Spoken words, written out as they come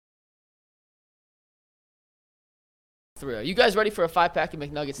3. Are you guys ready for a 5-pack of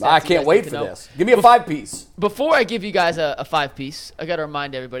McNuggets? I can't wait for this. Give me a 5-piece. Before I give you guys a 5-piece, I got to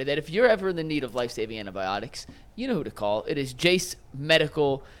remind everybody that if you're ever in the need of life-saving antibiotics, you know who to call. It is Jace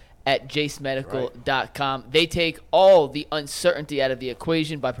Medical at jacemedical.com. They take all the uncertainty out of the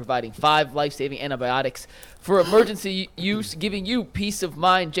equation by providing 5 life-saving antibiotics for emergency use, giving you peace of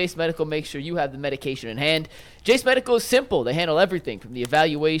mind. Jace Medical makes sure you have the medication in hand. Jace Medical is simple. They handle everything from the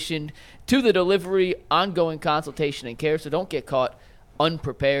evaluation to the delivery, ongoing consultation and care, so don't get caught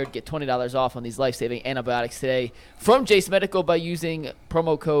unprepared. Get $20 off on these life-saving antibiotics today from Jace Medical by using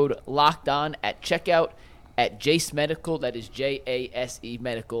promo code LOCKEDON at checkout at Jace Medical. That is JASE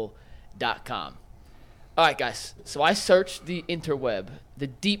medical.com. All right, guys. So I searched the interweb, the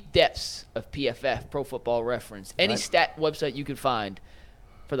deep depths of PFF, Pro Football Reference, any stat website you could find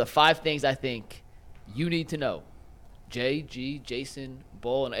for the 5 things I think you need to know. Jay, G, Jason,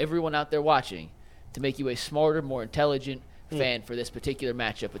 Bull, and everyone out there watching to make you a smarter, more intelligent fan for this particular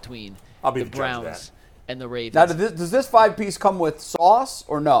matchup between the Browns and the Ravens. Now, does this 5-piece come with sauce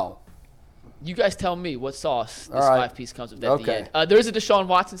or no? You guys tell me what sauce this 5-piece comes with at the end. There is a Deshaun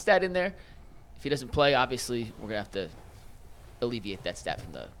Watson stat in there. If he doesn't play, obviously, we're going to have to alleviate that stat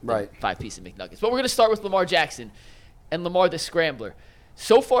from the 5-piece of McNuggets. But we're going to start with Lamar Jackson and Lamar the Scrambler.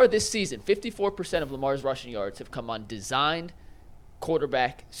 So far this season, 54% of Lamar's rushing yards have come on designed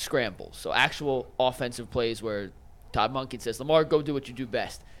quarterback scrambles. So actual offensive plays where Todd Monken says, Lamar, go do what you do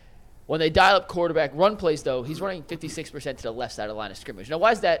best. When they dial up quarterback run plays, though, he's running 56% to the left side of the line of scrimmage. Now,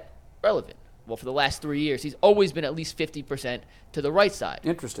 why is that relevant? Well, for the last 3 years, he's always been at least 50% to the right side.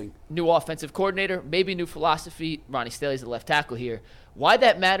 Interesting. New offensive coordinator, maybe new philosophy. Ronnie Staley's the left tackle here. Why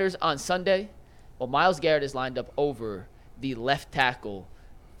that matters on Sunday? Well, Myles Garrett is lined up over the left tackle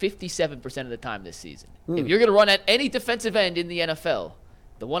 57% of the time this season. If you're going to run at any defensive end in the NFL,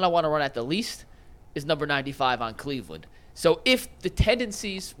 the one I want to run at the least is number 95 on Cleveland. So if the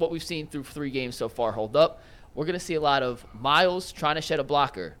tendencies, what we've seen through 3 games so far, hold up, we're going to see a lot of Myles trying to shed a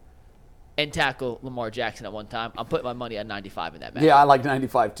blocker and tackle Lamar Jackson at one time. I'm putting my money on 95 in that match. Yeah, I like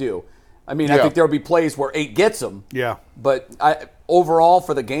 95 too. I mean, I think there'll be plays where 8 gets him. Yeah. But overall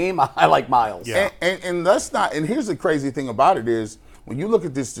for the game, I like Myles. Yeah. And that's not. And here's the crazy thing about it is when you look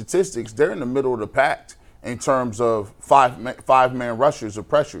at the statistics, they're in the middle of the pack in terms of five-man rushers or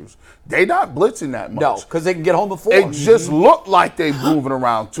pressures. They not blitzing that much. No, because they can get home before. It just looked like they moving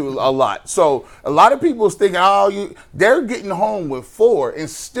around too a lot. So a lot of people is thinking, they're getting home with 4 and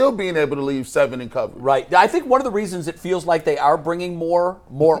still being able to leave 7 in cover. Right. I think one of the reasons it feels like they are bringing more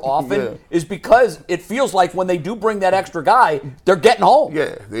often is because it feels like when they do bring that extra guy, they're getting home.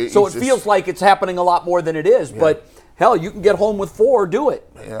 Yeah. So it feels like it's happening a lot more than it is. Yeah. But hell, you can get home with 4, do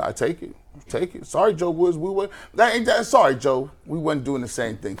it. Yeah, I take it. Take it. Sorry, Joe Woods. Sorry, Joe. We wasn't doing the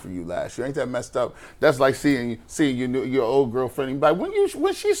same thing for you last year. Ain't that messed up? That's like seeing your old girlfriend. Like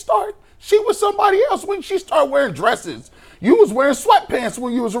when she started, she was somebody else. When she started wearing dresses, you was wearing sweatpants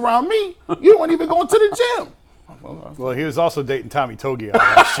when you was around me. You weren't even going to the gym. Well, he was also dating Tommy Togiai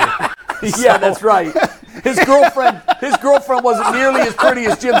last year. Yeah, that's right. His girlfriend wasn't nearly as pretty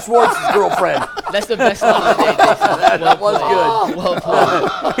as Jim Schwartz's girlfriend. That's the best line of the day, Jason. That was good. Well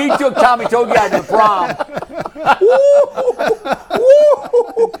played. He took Tommy Togiai to the prom.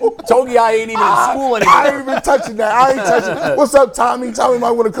 Togiai ain't even in school anymore. I ain't even touching that. I ain't touching. What's up, Tommy? Tommy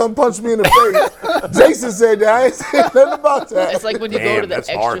might want to come punch me in the face. Jason said that. I ain't saying nothing about that. It's like when you go to the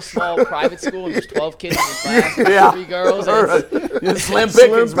extra small private school and there's 12 kids in your class, 3 girls. Slim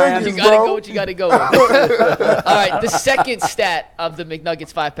pickings, man. You gotta go what you gotta go. All right, the second stat of the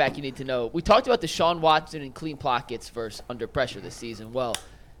McNuggets 5-pack you need to know. We talked about Deshaun Watson and clean pockets versus under pressure this season. Well,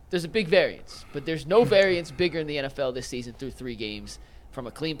 there's a big variance, but there's no variance bigger in the NFL this season through 3 games from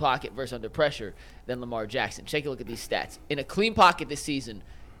a clean pocket versus under pressure than Lamar Jackson. Take a look at these stats. In a clean pocket this season,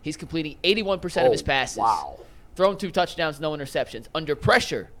 he's completing 81% of his passes. Wow. Throwing 2 touchdowns, no interceptions. Under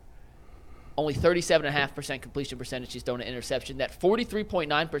pressure, only 37.5% completion percentage. He's thrown an interception. That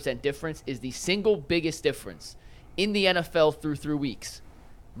 43.9% difference is the single biggest difference in the NFL through 3 weeks.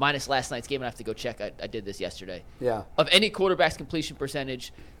 Minus last night's game, I have to go check. I did this yesterday. Yeah. Of any quarterback's completion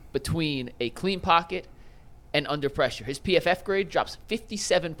percentage between a clean pocket and under pressure. His PFF grade drops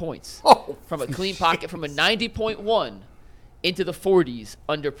 57 points from a clean pocket from a 90.1 into the 40s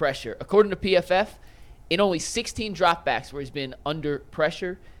under pressure. According to PFF, in only 16 dropbacks where he's been under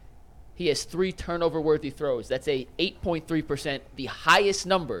pressure, he has 3 turnover-worthy throws. That's a 8.3%, the highest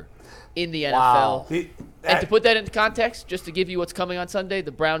number in the NFL. Wow. And to put that into context, just to give you what's coming on Sunday,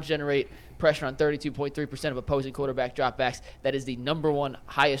 the Browns generate pressure on 32.3% of opposing quarterback dropbacks. That is the number 1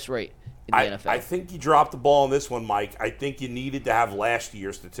 highest rate in the NFL. I think you dropped the ball on this one, Mike. I think you needed to have last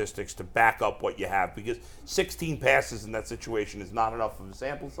year's statistics to back up what you have because 16 passes in that situation is not enough of a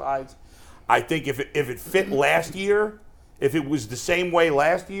sample size. I think if it fit last year, if it was the same way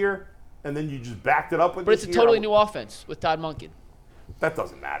last year, and then you just backed it up with but it's a totally new offense with Todd Monken. That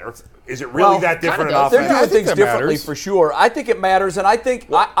doesn't matter. Is it really that different an offense? They're doing things differently for sure. I think it matters, and I think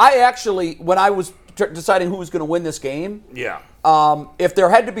I actually, when I was deciding who was going to win this game, if there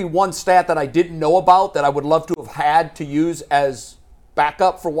had to be one stat that I didn't know about that I would love to have had to use as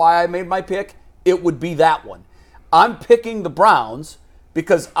backup for why I made my pick, it would be that one. I'm picking the Browns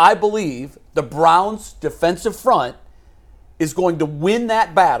because I believe the Browns' defensive front is going to win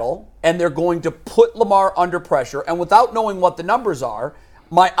that battle, and they're going to put Lamar under pressure. And without knowing what the numbers are,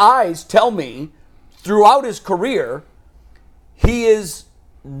 my eyes tell me throughout his career, he is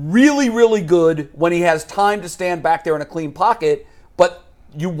really, really good when he has time to stand back there in a clean pocket, but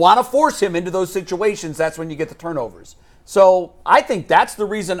you want to force him into those situations. That's when you get the turnovers. So I think that's the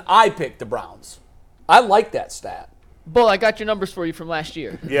reason I picked the Browns. I like that stat. Bull, I got your numbers for you from last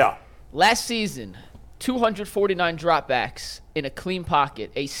year. Yeah. Last season, 249 dropbacks in a clean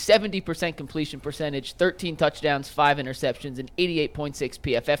pocket, a 70% completion percentage, 13 touchdowns, 5 interceptions, an 88.6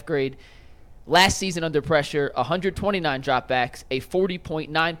 PFF grade. Last season under pressure, 129 dropbacks, a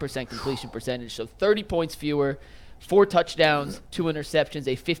 40.9% completion percentage, so 30 points fewer, 4 touchdowns, 2 interceptions,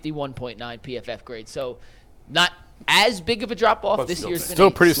 a 51.9 PFF grade. So not as big of a drop-off this year's.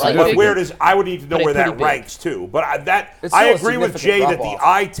 Still pretty significant. But where does I would need to know where that ranks too. But I agree with Jay that the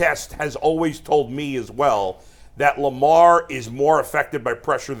eye test has always told me as well that Lamar is more affected by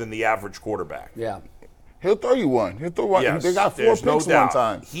pressure than the average quarterback. Yeah. He'll throw you one. He'll throw one. Yes, they got 4 picks one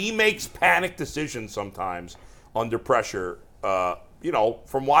time. He makes panic decisions sometimes under pressure.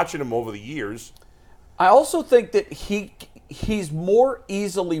 From watching him over the years. I also think that he's more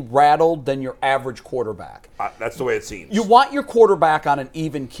easily rattled than your average quarterback. That's the way it seems. You want your quarterback on an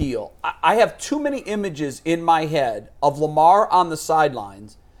even keel. I have too many images in my head of Lamar on the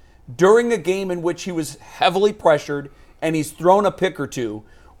sidelines during a game in which he was heavily pressured and he's thrown a pick or two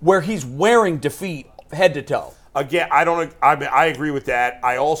where he's wearing defeat head to toe. Again, I agree with that.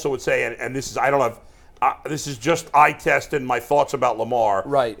 I also would say, and this is, I don't have, this is just eye test and my thoughts about Lamar.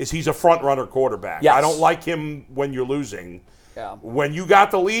 Right. Is he's a front runner quarterback. Yes. I don't like him when you're losing. Yeah. When you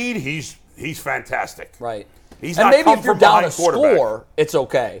got the lead, he's fantastic. Right. He's and not maybe come if you're from down behind a quarterback. score, it's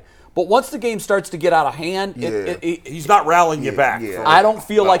okay. But once the game starts to get out of hand, he's not rallying you back. Yeah. I don't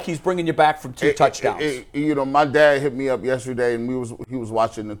feel like he's bringing you back from 2 touchdowns. My dad hit me up yesterday, and he was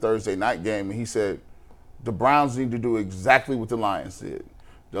watching the Thursday night game, and he said the Browns need to do exactly what the Lions did.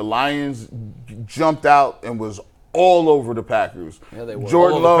 The Lions jumped out and was all over the Packers. Yeah, they were.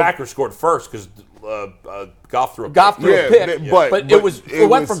 The Packers scored first because Goff threw a pick. But it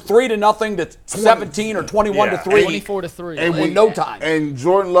went from 3-0 to 17 or 21 to 3, 24 to 3, in no time. And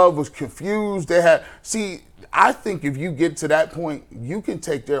Jordan Love was confused. I think if you get to that point, you can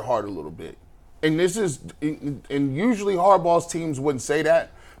take their heart a little bit. And usually Harbaugh's teams wouldn't say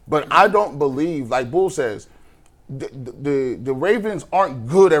that, but I don't believe, like Bull says, the Ravens aren't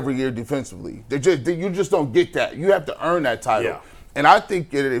good every year defensively. You just don't get that. You have to earn that title. Yeah. And I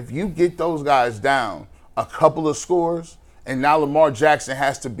think that if you get those guys down a couple of scores, and now Lamar Jackson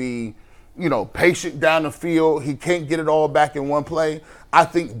has to be, patient down the field. He can't get it all back in one play. I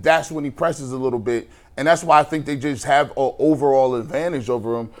think that's when he presses a little bit. And that's why I think they just have an overall advantage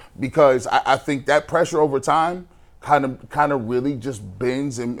over him, because I think that pressure over time kind of really just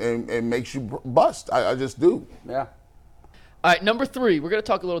bends and makes you bust. I just do. Yeah. All right, number 3, we're going to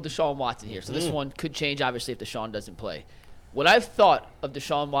talk a little Deshaun Watson here. So this one could change, obviously, if Deshaun doesn't play. What I've thought of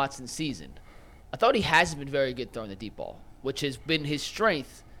Deshaun Watson's season, I thought he hasn't been very good throwing the deep ball, which has been his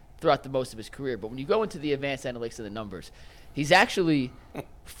strength throughout the most of his career. But when you go into the advanced analytics of the numbers, he's actually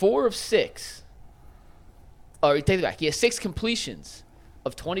 4 of 6. Or take it back. He has 6 completions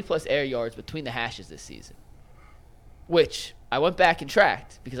of 20-plus air yards between the hashes this season, which I went back and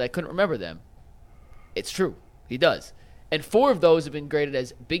tracked because I couldn't remember them. It's true. He does. And 4 of those have been graded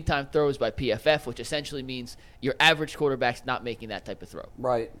as big-time throws by PFF, which essentially means your average quarterback's not making that type of throw.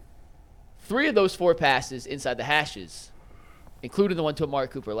 Right. 3 of those 4 passes inside the hashes, including the one to Amari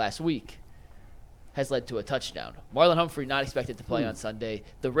Cooper last week, has led to a touchdown. Marlon Humphrey not expected to play on Sunday.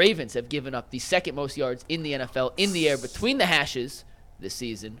 The Ravens have given up the 2nd most yards in the NFL in the air between the hashes this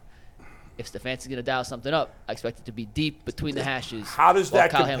season. If Stefanski's going to dial something up, I expect it to be deep between the hashes. How does that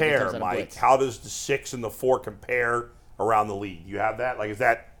Kyle Hamilton compare, comes on a Mike? blitz. How does the 6 and the 4 compare around the league? You have that? Like, is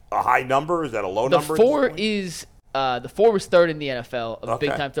that a high number? Is that a low The number? 4 is The 4 was third in the NFL of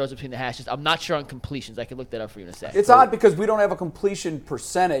big-time throws between the hashes. I'm not sure on completions. I can look that up for you in a second. It's odd because we don't have a completion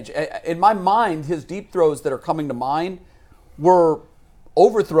percentage. In my mind, his deep throws that are coming to mind were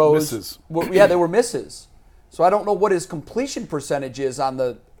overthrows. Misses. They were misses. So I don't know what his completion percentage is on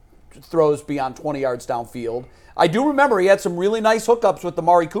the throws beyond 20 yards downfield. I do remember he had some really nice hookups with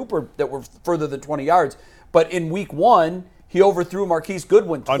Amari Cooper that were further than 20 yards. But in week 1, he overthrew Marquise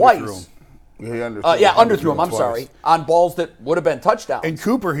Goodwin twice. Underthrew him. Yeah, underthrew him. I'm sorry, on balls that would have been touchdowns. And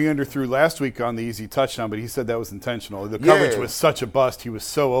Cooper, he underthrew last week on the easy touchdown, but he said that was intentional. The coverage was such a bust. He was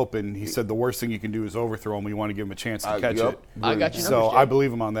so open. He said the worst thing you can do is overthrow him. You want to give him a chance to catch it. I got you. So I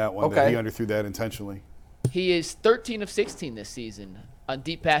believe him on that one. That he underthrew that intentionally. He is 13 of 16 this season on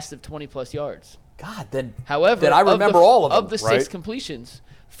deep passes of 20-plus yards. God, then However, I remember all of them. Of the 6 completions,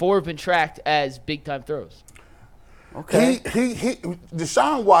 4 have been tracked as big-time throws. Okay.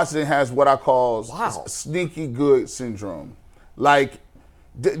 Deshaun Watson has what I call sneaky good syndrome. Like,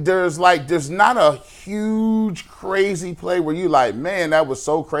 there's not a huge crazy play where you like, man, that was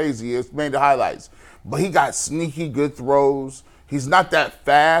so crazy. It's made the highlights. But he got sneaky good throws. He's not that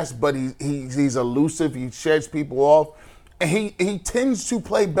fast, but he's elusive. He sheds people off. And he tends to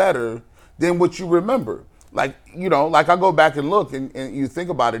play better than what you remember. Like, I go back and look and you think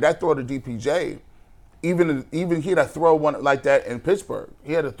about it. That throw to DPJ, even he had to throw one like that in Pittsburgh.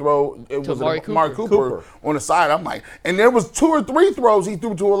 He had to throw Amari Cooper on the side. I'm like, and there was 2 or 3 throws he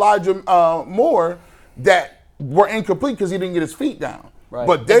threw to Elijah Moore that were incomplete because he didn't get his feet down. Right.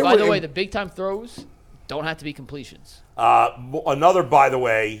 But by the way, the big time throws don't have to be completions. Another, by the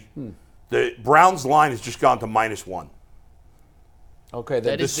way, the Browns line has just gone to -1. Okay,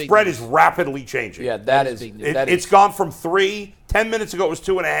 the spread is rapidly changing. Yeah, that is big news. It's gone from 3. 10 minutes ago it was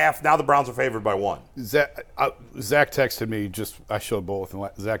 2.5. Now the Browns are favored by 1. Zach texted me. I showed both, and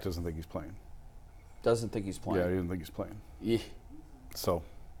Zach doesn't think he's playing. Doesn't think he's playing. Yeah, he doesn't think he's playing. Yeah. So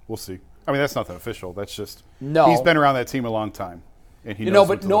we'll see. I mean, that's nothing official. That's just he's been around that team a long time, and he knows.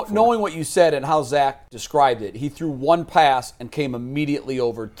 But knowing what you said and how Zach described it, he threw one pass and came immediately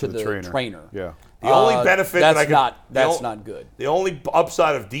over to the trainer. Yeah. The only benefit that's not good. The only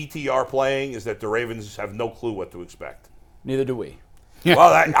upside of DTR playing is that the Ravens have no clue what to expect. Neither do we.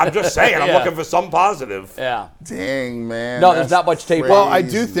 Well, I'm just saying. I'm looking for some positive. Yeah. Dang, man. No, there's not much tape. Well, I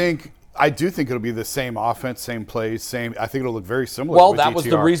do think it'll be the same offense, same plays, same. I think it'll look very similar. Well, with that DTR. was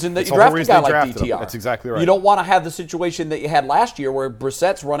the reason that That's you the whole drafted a reason guy they like drafted him. DTR. That's exactly right. You don't want to have the situation that you had last year where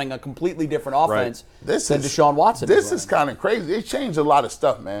Brissett's running a completely different offense than Deshaun Watson. This is kind of crazy. It changed a lot of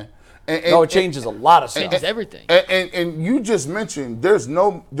stuff, man. It changes a lot of stuff. It changes everything. And you just mentioned there's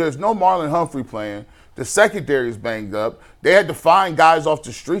no Marlon Humphrey playing. The secondary is banged up. They had to find guys off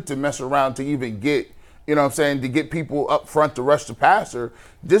the street to mess around to even get, to get people up front to rush the passer.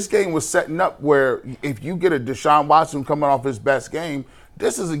 This game was setting up where if you get a Deshaun Watson coming off his best game,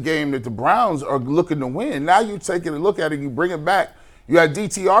 this is a game that the Browns are looking to win. Now you take a look at it, you bring it back. You had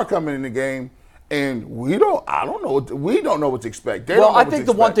DTR coming in the game. And we don't know what to expect. I think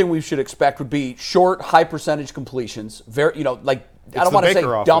the one thing we should expect would be short, high percentage completions. Very, I don't want to say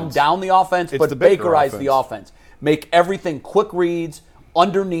dumb down the offense, but Bakerize the offense. Make everything quick reads,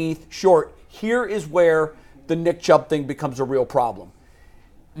 underneath, short. Here is where the Nick Chubb thing becomes a real problem.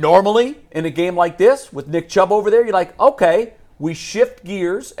 Normally, in a game like this, with Nick Chubb over there, you're like, okay, we shift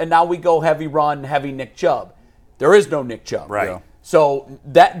gears, and now we go heavy run, heavy Nick Chubb. There is no Nick Chubb. Right. Yeah. So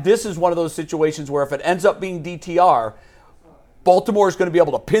this is one of those situations where if it ends up being DTR, Baltimore is going to be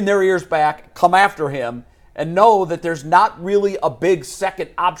able to pin their ears back, come after him, and know that there's not really a big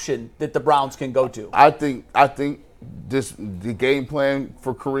second option that the Browns can go to. I think the game plan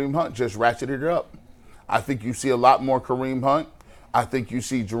for Kareem Hunt just ratcheted it up. I think you see a lot more Kareem Hunt. I think you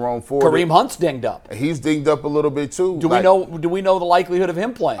see Jerome Ford. Kareem Hunt's dinged up. He's dinged up a little bit too. Do we know the likelihood of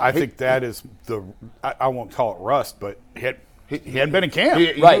him playing? I think that is I won't call it rust, but he hadn't been in camp.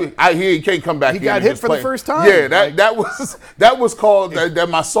 He can't come back. He got hit for the first time. Yeah, that was called that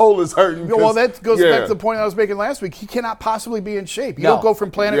my soul is hurting. Well, that goes back to the point I was making last week. He cannot possibly be in shape. You don't go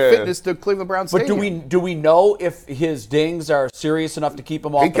from Planet Fitness to Cleveland Browns Stadium. But do we know if his dings are serious enough to keep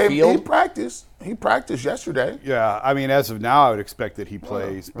him off the field? He practiced yesterday. Yeah, I mean, as of now, I would expect that he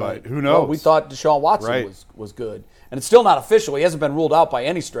plays, but who knows? Well, we thought Deshaun Watson was good. And it's still not official. He hasn't been ruled out by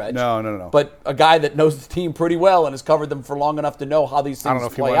any stretch. No. But a guy that knows the team pretty well and has covered them for long enough to know how these things play out. I don't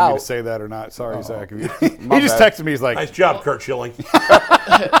know if you wanted me to say that or not. Sorry, Zach. He just texted me. He's like, nice job, Kurt Schilling.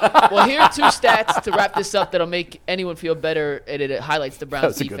 Well, here are 2 stats to wrap this up that'll make anyone feel better, and it highlights the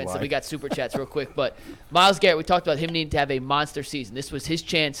Browns' defense. And we got Super Chats real quick. But Myles Garrett, we talked about him needing to have a monster season. This was his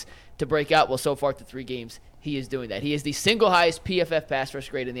chance to break out. Well, so far through 3 games, he is doing that. He is the single highest PFF pass rush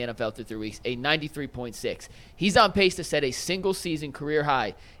grade in the NFL through 3 weeks, a 93.6. He's on pace to set a single-season career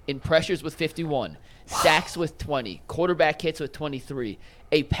high in pressures with 51, sacks with 20, quarterback hits with 23,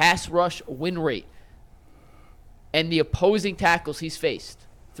 a pass rush win rate. And the opposing tackles he's faced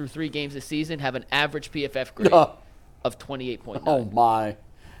through 3 games this season have an average PFF grade of 28.9. Oh, my.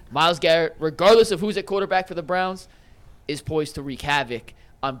 Myles Garrett, regardless of who's at quarterback for the Browns, is poised to wreak havoc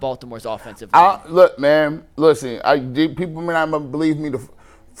on Baltimore's offensive line. Look, man, listen, people may not believe me. The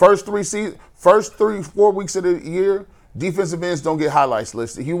first 3-4 weeks of the year, defensive ends don't get highlights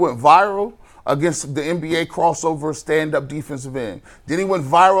listed. He went viral against the NBA crossover stand-up defensive end. Then he went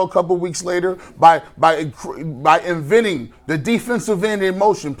viral a couple weeks later by inventing the defensive end in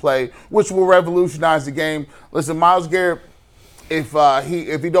motion play, which will revolutionize the game. Listen, Myles Garrett,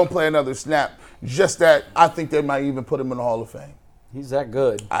 if he don't play another snap, just that, I think they might even put him in the Hall of Fame. He's that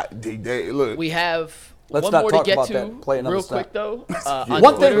good. Look, We have Let's one not more talk to get about to that. Play another real snap. quick, though.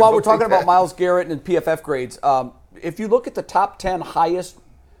 One thing while we're talking about Myles Garrett and PFF grades, if you look at the top 10 highest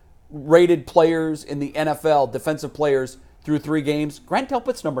rated players in the NFL, defensive players through 3 games, Grant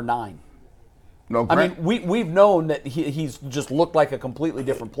Delpit's number 9. No, I mean, we've known that he's just looked like a completely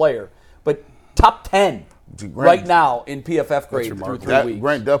different player, but top 10 right now in PFF grades through 3 weeks.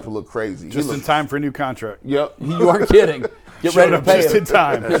 Grant Delpit looked crazy. Just in time for a new contract. Yep. You aren't kidding. Get ready to pay just him. in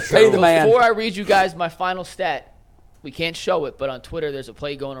time. Pay the man. Before I read you guys my final stat, we can't show it, but on Twitter there's a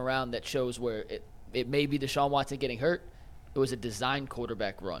play going around that shows where it may be Deshaun Watson getting hurt. It was a design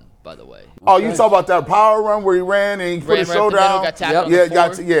quarterback run, by the way. Oh, you talk about that power run where he ran and he put his shoulder out? Got tackled on the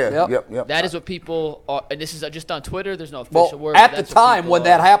floor. Yep. That is what people are, and this is just on Twitter. There's no official word. At the time when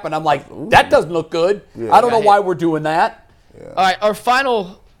that happened, I'm like, that doesn't look good. Yeah. I don't know why we're doing that. Yeah. All right, our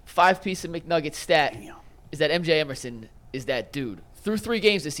final 5-piece of McNugget stat is that MJ Emerson is that dude. Through 3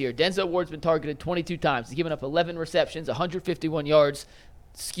 games this year, Denzel Ward's been targeted 22 times. He's given up 11 receptions, 151 yards,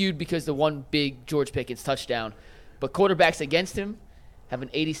 skewed because the one big George Pickens touchdown. But quarterbacks against him have an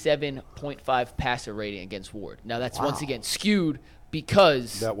 87.5 passer rating against Ward. Now, that's once again skewed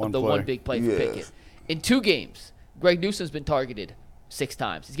because of the one big play for Pickett. In 2 games, Greg Newsom's been targeted 6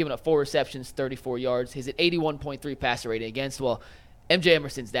 times. He's given up 4 receptions, 34 yards. He's at 81.3 passer rating against. Well, MJ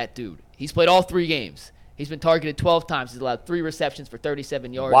Emerson's that dude. He's played all 3 games. He's been targeted 12 times. He's allowed 3 receptions for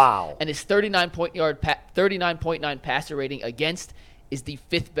 37 yards. Wow. And his 39.9 passer rating against is the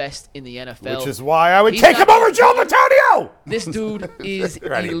 5th best in the NFL. Which is why I would take him over Joe Antonio. This dude is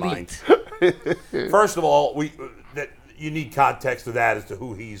elite. First of all, you need context to that as to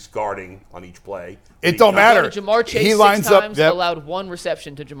who he's guarding on each play. It don't matter. Jamar Chase he lines 6 times, up. allowed 1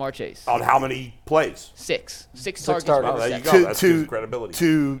 reception to Jamar Chase. On how many plays? 6 targets. Oh, there you go. That's his credibility.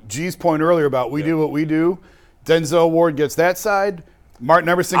 To G's point earlier about we do what we do, Denzel Ward gets that side. Martin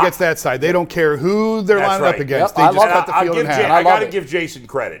Emerson gets that side. They don't care who they're lining up against. They just cut the field in half. I got to give Jason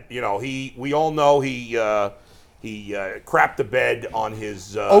credit. You know, we all know he crapped the bed on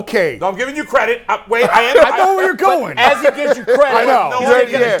his. Okay. No, I'm giving you credit. Wait, I know where you're going. As he gives you credit, I know.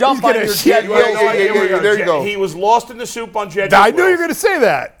 He's going to dump on your Jed Wills. There you go. He was lost in the soup on Jed I knew you were going to say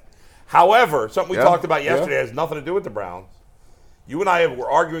that. However, something we talked about yesterday has nothing to do with the Browns. You and I were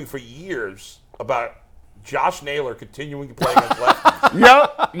arguing for years about Josh Naylor continuing to play against lefties.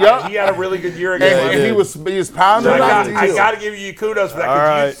 Yep. He had a really good year against And he was pounding. I got to give you kudos for that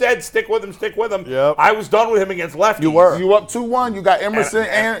because you said stick with him. Yep. I was done with him against lefties. You were. You up 2-1. You got Emerson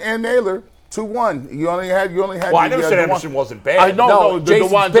and Naylor. 2-1. You only had. Well, I never said Emerson wasn't bad. I know. No, The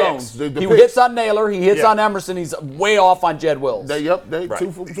Jason's DeJuan picks. Jones. He hits on Naylor. He hits on Emerson. He's way off on Jed Wills.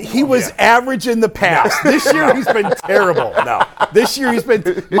 He was average in the past. This year he's been terrible. No. This year he's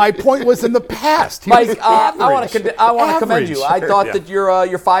been. My point was in the past. Mike, I want to commend you. I thought that your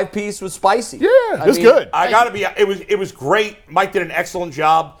 5-piece was spicy. Yeah, it was good. I got to be. It was great. Mike did an excellent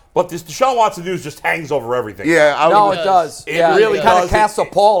job. But this Deshaun Watson news just hangs over everything. Yeah, it does. It really kind does. of casts a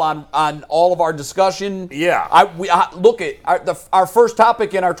pall on all of our discussion. Yeah. Look at our first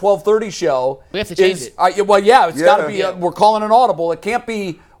topic in our 12:30 show. We have to change it. It's got to be. We're calling an audible. It can't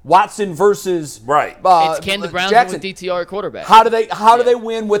be Watson versus it's can the Browns Jackson. win with DTR at quarterback? How do they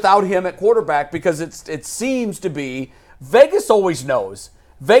win without him at quarterback? Because it seems to be Vegas always knows.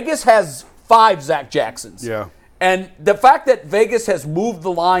 Vegas has 5 Zach Jacksons. Yeah. And the fact that Vegas has moved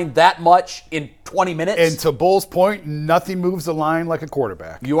the line that much in 20 minutes. And to Bull's point, nothing moves the line like a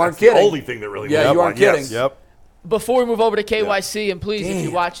quarterback. You aren't That's kidding. the only thing that really you aren't kidding. Yep. Before we move over to KYC, and please, if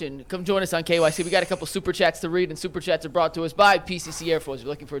you're watching, come join us on KYC. We got a couple super chats to read, and super chats are brought to us by PCC Air Force. If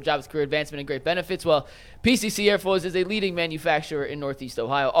you're looking for a job with career advancement and great benefits, well, PCC Air Force is a leading manufacturer in Northeast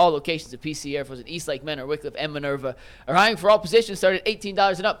Ohio. All locations of PCC Air Force in Eastlake, Menor, Wickliffe, and Minerva are hiring for all positions started at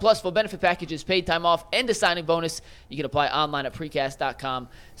 $18 and up, plus full benefit packages, paid time off, and a signing bonus. You can apply online at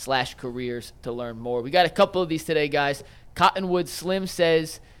precast.com/careers to learn more. We got a couple of these today, guys. Cottonwood Slim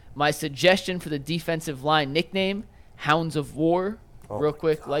says, my suggestion for the defensive line nickname, Hounds of War. Real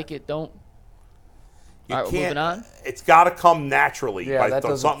quick, like it, don't. All right, we're moving on. It's got to come naturally. Yeah, that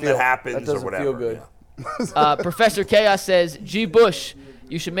doesn't something feel, that happens that doesn't or whatever. feel good. Yeah. Professor Chaos says, G. Bush,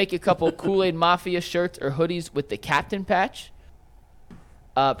 you should make a couple Kool-Aid Mafia shirts or hoodies with the captain patch.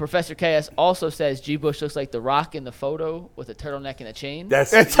 Professor Chaos also says G. Bush looks like The Rock in the photo with a turtleneck and a chain.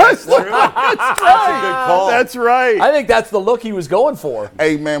 That's right. That's a good call. That's right. I think that's the look he was going for.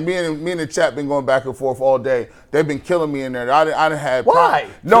 Hey, man, me and the chat been going back and forth all day. They've been killing me in there. I done had Why?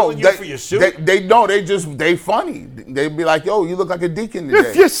 No, you for your suit? They funny. They be like, yo, you look like a deacon today.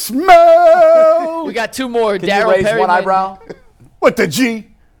 If you smell. We got two more. Can you Daryl raise Perryman. one eyebrow? What the G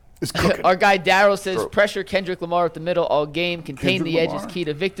is cooking. Our guy Daryl says, pressure Kendrick Lamar at the middle all game. Contain the edge is key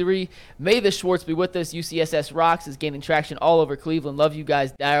to victory. May the Schwartz be with us. UCSS Rocks is gaining traction all over Cleveland. Love you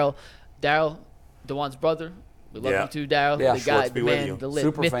guys. Daryl, DeJuan's brother. We love you too, Daryl. Yeah, the guy, be with you. the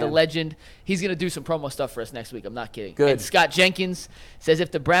Super myth, fan. the legend. He's going to do some promo stuff for us next week. I'm not kidding. Good. And Scott Jenkins says,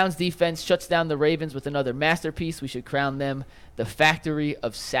 if the Browns defense shuts down the Ravens with another masterpiece, we should crown them the factory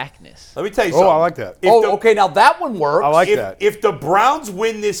of sackness. Let me tell you something. I like that. Okay, now that one works. I like that. If the Browns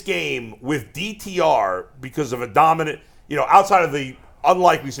win this game with DTR because of a dominant, outside of the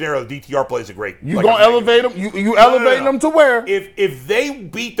unlikely scenario, the DTR plays a great. You gonna elevate them? You elevating them to where? If they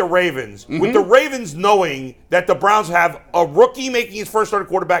beat the Ravens, with the Ravens knowing that the Browns have a rookie making his first starting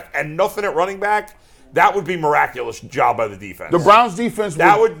quarterback and nothing at running back, that would be miraculous job by the defense. The Browns defense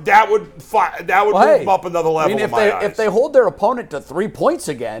would move them up another level. If they hold their opponent to 3 points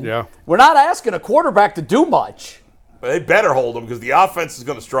again, Yeah. we're not asking a quarterback to do much. They better hold them because the offense is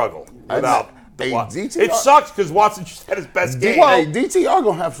going to struggle without. DTR. It sucks because Watson just had his best game. Hey, DTR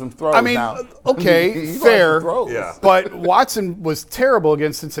gonna have some throws. I mean, now. okay, He fair. Yeah. But Watson was terrible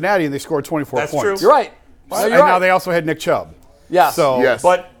against Cincinnati, and they scored 24 That's points. true. You're right. And now they also had Nick Chubb. Yeah. So, Yes.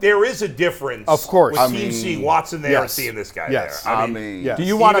 But there is a difference. Of course. With teams seeing Watson there and yes. seeing this guy Yes. there. I mean, yeah. Do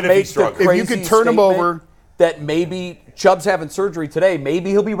you want to even if he make the struggles. crazy If you could turn him statement over- that maybe Chubb's having surgery today,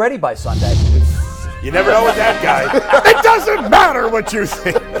 maybe he'll be ready by Sunday? You never know with that guy. It doesn't matter what you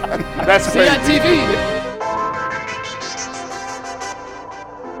think. That's See you on crazy. TV.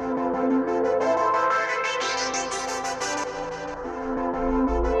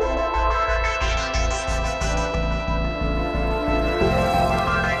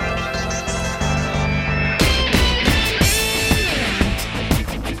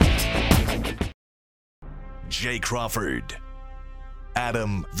 Jay Crawford,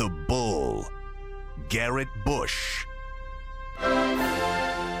 Adam the Bull, Garrett Bush,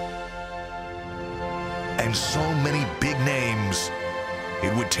 and so many big names,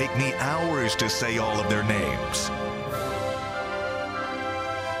 it would take me hours to say all of their names.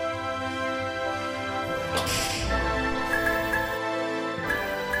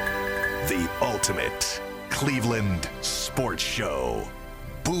 The ultimate Cleveland sports show.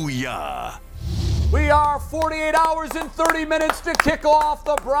 Booyah! We are 48 hours and 30 minutes to kick off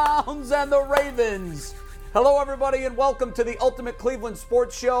the Browns and the Ravens. Hello, everybody, and welcome to the Ultimate Cleveland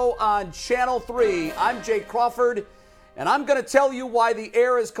Sports Show on Channel 3. I'm Jay Crawford, and I'm going to tell you why the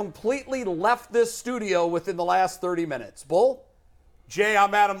air has completely left this studio within the last 30 minutes. Bull? Jay,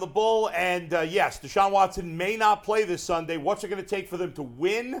 I'm Adam the Bull, and yes, Deshaun Watson may not play this Sunday. What's it going to take for them to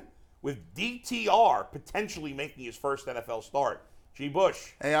win with DTR potentially making his first NFL start? G.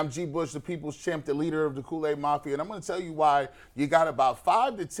 Bush. Hey, I'm G. Bush, the people's champ, the leader of the Kool-Aid Mafia, and I'm going to tell you why you got about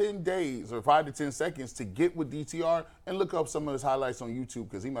 5 to 10 days or 5 to 10 seconds to get with DTR and look up some of his highlights on YouTube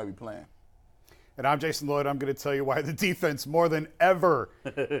because he might be playing. And I'm Jason Lloyd. I'm going to tell you why the defense more than ever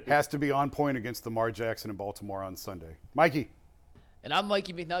has to be on point against Lamar Jackson in Baltimore on Sunday. Mikey. And I'm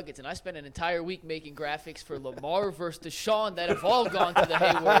Mikey McNuggets, and I spent an entire week making graphics for Lamar versus Deshaun that have all gone to the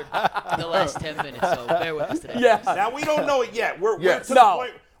Hayward in the last 10 minutes. So bear with us today. Yeah. Now, we don't know it yet. We're to Yes. the No.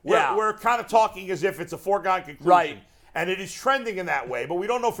 point Yeah. we're kind of talking as if it's a foregone conclusion. Right. And it is trending in that way, but we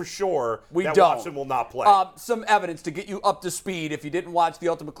don't know for sure that don't. Watson will not play. Some evidence to get you up to speed if you didn't watch the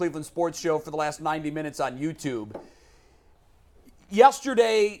Ultimate Cleveland Sports Show for the last 90 minutes on YouTube.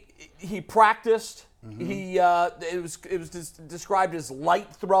 Yesterday, he practiced. It was described as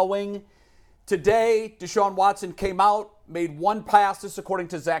light throwing. Today, Deshaun Watson came out, made one pass, this according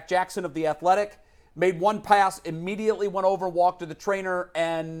to Zach Jackson of The Athletic, made one pass, immediately went over, walked to the trainer,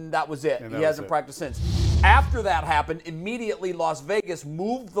 and that was it. He hasn't practiced since. After that happened, immediately Las Vegas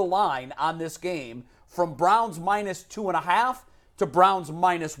moved the line on this game from Browns -2.5 to Browns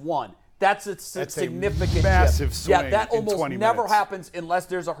 -1. That's a significant massive shift. swing. Yeah, that almost never happens unless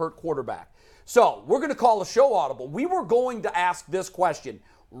there's a hurt quarterback. So we're going to call a show audible. We were going to ask this question.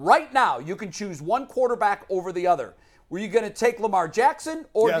 Right now, you can choose one quarterback over the other. Were you going to take Lamar Jackson,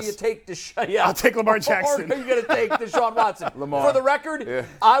 or do you take Deshaun? Yeah. I'll take Lamar Jackson. Or are you going to take Deshaun Watson? Lamar. For the record,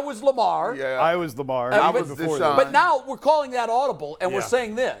 I was Lamar. Yeah. I was Lamar. I was Deshaun. But now we're calling that audible, and we're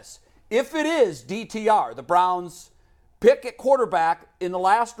saying this. If it is DTR, the Browns' pick at quarterback in the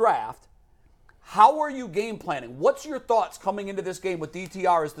last draft, how are you game planning? What's your thoughts coming into this game with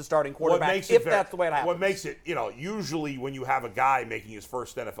DTR as the starting quarterback, that's the way it happens? What makes it, usually when you have a guy making his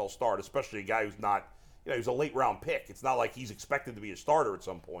first NFL start, especially a guy who's not, he's a late round pick. It's not like he's expected to be a starter at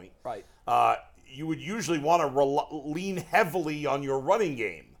some point. Right. You would usually want to lean heavily on your running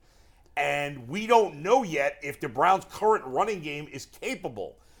game. And we don't know yet if the Browns' current running game is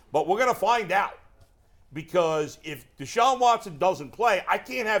capable. But we're going to find out. Because if Deshaun Watson doesn't play, I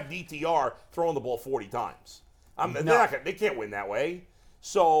can't have DTR throwing the ball 40 times. They can't win that way.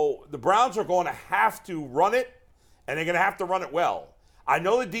 So the Browns are going to have to run it, and they're going to have to run it well. I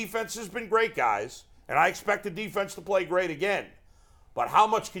know the defense has been great, guys, and I expect the defense to play great again. But how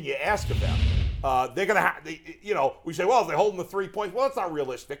much can you ask of them? They're going to have, we say, well, if they hold them to 3 points, well, it's not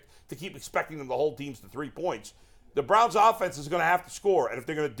realistic to keep expecting them to hold teams to 3 points. The Browns' offense is going to have to score, and if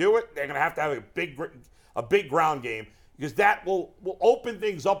they're going to do it, they're going to have a big ground game, because that will open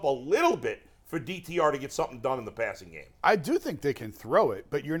things up a little bit for DTR to get something done in the passing game. I do think they can throw it,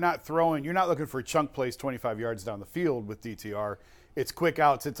 but you're not looking for chunk plays 25 yards down the field with DTR. It's quick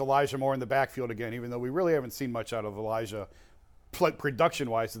outs. It's Elijah Moore in the backfield again, even though we really haven't seen much out of Elijah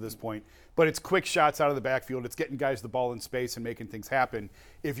production-wise to this point. But it's quick shots out of the backfield. It's getting guys the ball in space and making things happen.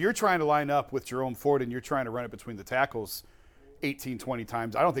 If you're trying to line up with Jerome Ford and you're trying to run it between the tackles 18, 20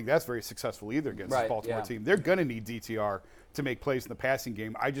 times, I don't think that's very successful either against this Baltimore team. They're going to need DTR to make plays in the passing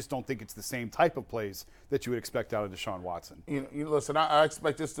game. I just don't think it's the same type of plays that you would expect out of Deshaun Watson. Listen, I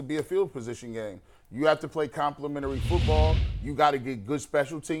expect this to be a field position game. You have to play complementary football. You got to get good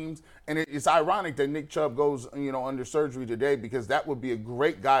special teams. And it's ironic that Nick Chubb goes, under surgery today, because that would be a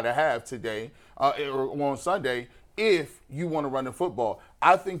great guy to have today or on Sunday if you want to run the football.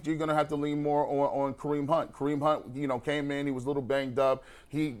 I think you're going to have to lean more on Kareem Hunt. Kareem Hunt, came in. He was a little banged up.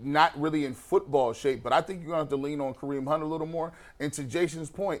 He not really in football shape, but I think you're going to have to lean on Kareem Hunt a little more. And to Jason's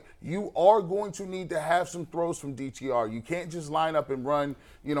point, you are going to need to have some throws from DTR. You can't just line up and run,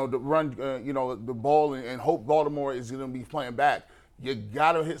 the ball and hope Baltimore is going to be playing back. You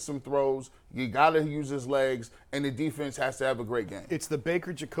got to hit some throws. You got to use his legs, and the defense has to have a great game. It's the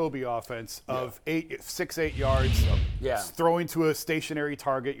Baker Jacoby offense of 6-8 yards, throwing to a stationary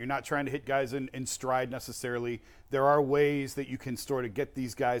target. You're not trying to hit guys in stride necessarily. There are ways that you can sort of get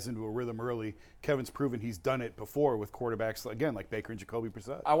these guys into a rhythm early. Kevin's proven he's done it before with quarterbacks, again, like Baker and Jacoby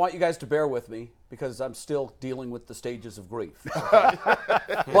Brissett. I want you guys to bear with me because I'm still dealing with the stages of grief.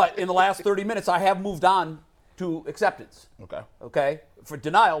 But in the last 30 minutes, I have moved on to acceptance. Okay? For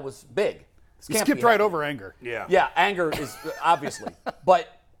denial was big. You skipped right over anger. Yeah, anger is obviously.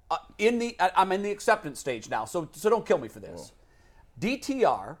 But I'm in the acceptance stage now, so don't kill me for this.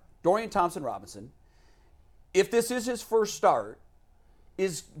 DTR, Dorian Thompson-Robinson, if this is his first start,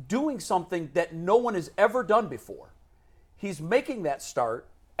 is doing something that no one has ever done before. He's making that start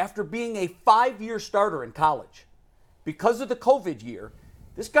after being a 5-year starter in college. Because of the COVID year,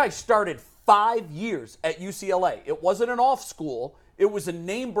 this guy started 5 years at UCLA. It wasn't an off school. It was a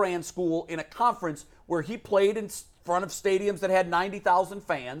name brand school in a conference where he played in front of stadiums that had 90,000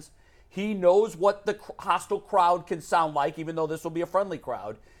 fans. He knows what the hostile crowd can sound like, even though this will be a friendly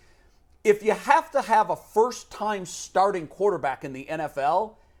crowd. If you have to have a first-time starting quarterback in the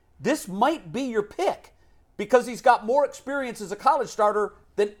NFL, this might be your pick because he's got more experience as a college starter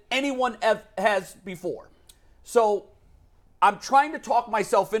than anyone has before. So I'm trying to talk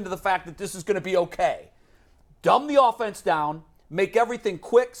myself into the fact that this is going to be okay. Dumb the offense down, make everything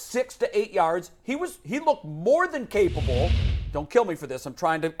quick, 6 to 8 yards. He looked more than capable. Don't kill me for this. I'm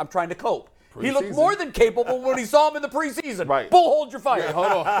trying to cope. He looked more than capable when he saw him in the preseason. Right. Bull, hold your fire. Yeah,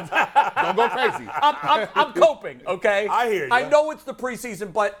 hold on. Don't go crazy. I'm coping, okay? I hear you. I know it's the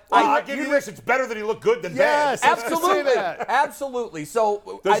preseason, but I'll give you this. It's better that he looked good than bad. Yes, absolutely. Absolutely.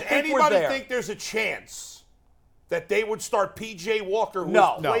 So does I think anybody we're there. think there's a chance that they would start P.J. Walker, who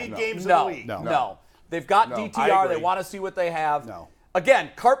has played games in the league? No. They've got DTR. They want to see what they have. No.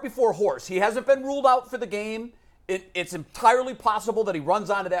 Again, cart before horse. He hasn't been ruled out for the game. It's entirely possible that he runs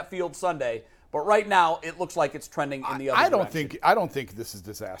onto that field Sunday. But right now, it looks like it's trending in the other direction. I don't think this is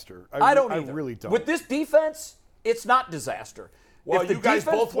disaster. I don't I either. really don't. With this defense, it's not disaster. Well, If the you guys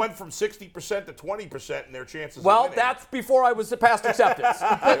defense- both went from 60% to 20% in their chances of Well, winning. that's before I was past acceptance.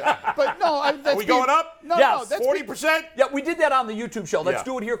 But no, that's Are we going up? No, Yes. that's 40%? Yeah, we did that on the YouTube show. Let's Yeah.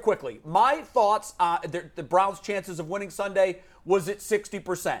 do it here quickly. My thoughts on the Browns' chances of winning Sunday was at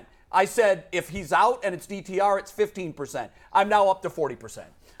 60%. I said if he's out and it's DTR, it's 15%. I'm now up to 40%.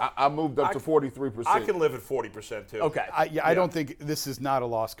 I moved up to 43%. I can live at 40% too. Okay. I don't think this is not a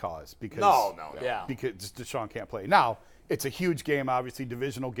lost cause because No. Yeah. because Deshaun can't play. Now, it's a huge game, obviously,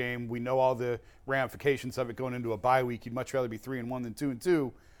 divisional game. We know all the ramifications of it going into a bye week. You'd much rather be 3-1 than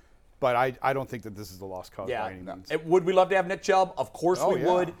 2-2. But I don't think that this is the lost cause by any means. Would we love to have Nick Chubb? Of course we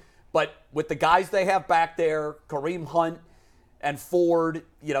would. But with the guys they have back there, Kareem Hunt and Ford,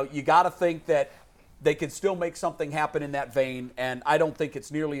 you got to think that they can still make something happen in that vein, and I don't think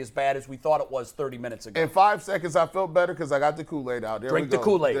it's nearly as bad as we thought it was 30 minutes ago. In 5 seconds, I felt better because I got the Kool-Aid out. Drink the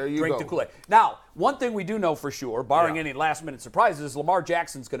Kool-Aid. There you Drink go. the Kool-Aid. Now, one thing we do know for sure, barring any last-minute surprises, is Lamar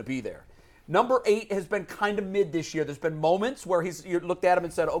Jackson's going to be there. Number 8 has been kind of mid this year. There's been moments where you looked at him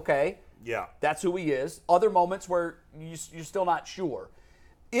and said, okay, that's who he is. Other moments where you're still not sure.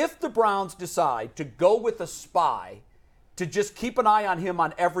 If the Browns decide to go with a spy to just keep an eye on him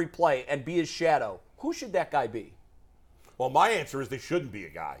on every play and be his shadow, who should that guy be? Well, my answer is there shouldn't be a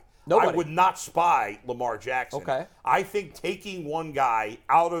guy. Nobody. I would not spy Lamar Jackson. Okay. I think taking one guy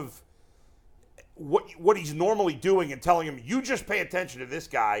out of what he's normally doing and telling him, you just pay attention to this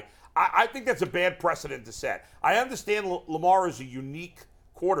guy, I think that's a bad precedent to set. I understand Lamar is a unique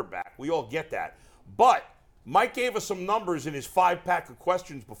quarterback. We all get that. But Mike gave us some numbers in his 5-pack of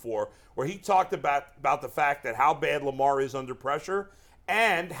questions before where he talked about the fact that how bad Lamar is under pressure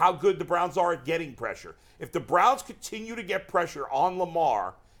and how good the Browns are at getting pressure. If the Browns continue to get pressure on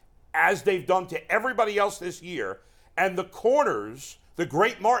Lamar, as they've done to everybody else this year, and the corners, the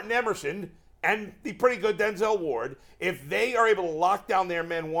great Martin Emerson and the pretty good Denzel Ward, if they are able to lock down their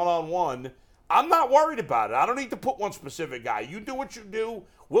men one-on-one, I'm not worried about it. I don't need to put one specific guy. You do what you do.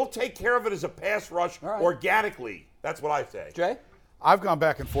 We'll take care of it as a pass rush organically. That's what I say. Jay? I've gone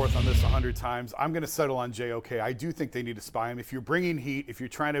back and forth on this 100 times. I'm going to settle on JOK. I do think they need to spy him. If you're bringing heat, if you're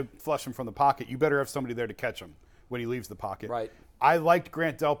trying to flush him from the pocket, you better have somebody there to catch him when he leaves the pocket. Right. I liked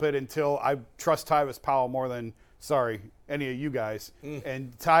Grant Delpit until I trust Tyvis Powell more than, any of you guys.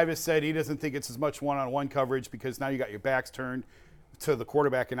 And Tyvis said he doesn't think it's as much one-on-one coverage because now you got your backs turned to the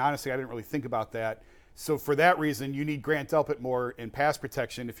quarterback. And honestly, I didn't really think about that. So for that reason, you need Grant Delpit more in pass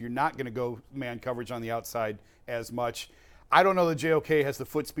protection if you're not going to go man coverage on the outside as much. I don't know that JOK has the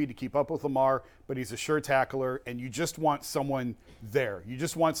foot speed to keep up with Lamar, but he's a sure tackler, and you just want someone there. You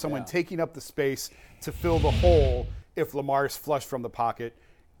just want someone taking up the space to fill the hole if Lamar's flushed from the pocket.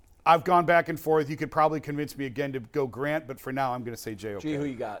 I've gone back and forth. You could probably convince me again to go Grant, but for now I'm going to say JOK. Gee, who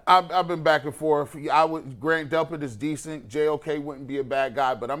you got? I've been back and forth. Grant Delpit is decent. JOK wouldn't be a bad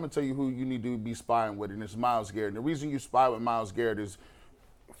guy, but I'm going to tell you who you need to be spying with, and it's Myles Garrett. And the reason you spy with Myles Garrett is,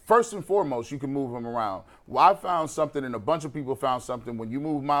 first and foremost, you can move him around. Well, I found something, and a bunch of people found something, when you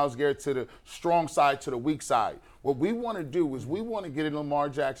move Myles Garrett to the strong side, to the weak side. What we want to do is we want to get in Lamar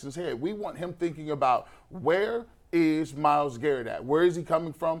Jackson's head. We want him thinking about where is Myles Garrett at? Where is he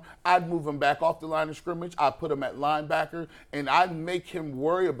coming from? I'd move him back off the line of scrimmage. I'd put him at linebacker, and I'd make him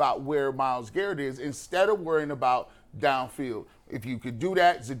worry about where Myles Garrett is instead of worrying about downfield. If you could do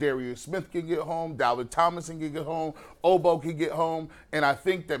that, Zadarius Smith can get home, Dalvin Tomlinson can get home, Obo can get home, and I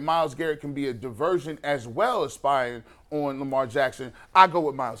think that Myles Garrett can be a diversion as well as spying on Lamar Jackson. I go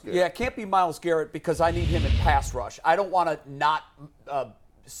with Myles Garrett. Yeah, it can't be Myles Garrett because I need him in pass rush. I don't want to not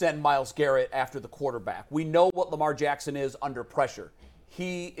send Myles Garrett after the quarterback. We know what Lamar Jackson is under pressure.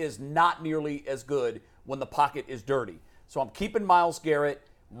 He is not nearly as good when the pocket is dirty. So I'm keeping Myles Garrett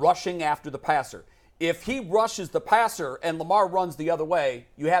rushing after the passer. If he rushes the passer and Lamar runs the other way,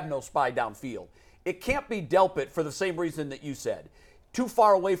 you have no spy downfield. It can't be Delpit for the same reason that you said. Too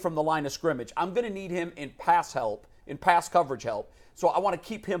far away from the line of scrimmage. I'm going to need him in pass help, in pass coverage help. So I want to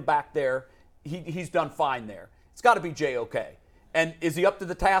keep him back there. He's done fine there. It's got to be JOK. And is he up to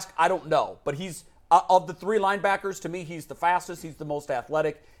the task? I don't know. But he's, of the 3 linebackers, to me, he's the fastest. He's the most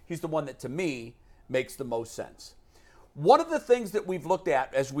athletic. He's the one that, to me, makes the most sense. One of the things that we've looked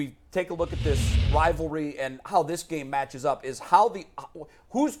at as we take a look at this rivalry and how this game matches up is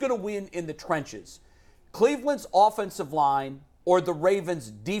who's going to win in the trenches, Cleveland's offensive line or the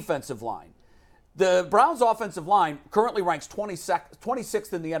Ravens' defensive line. The Browns' offensive line currently ranks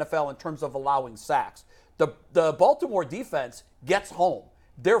 26th in the NFL in terms of allowing sacks. The Baltimore defense gets home.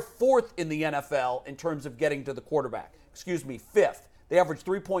 They're 4th in the NFL in terms of getting to the quarterback. 5th. They average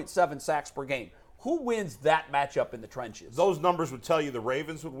 3.7 sacks per game. Who wins that matchup in the trenches? Those numbers would tell you the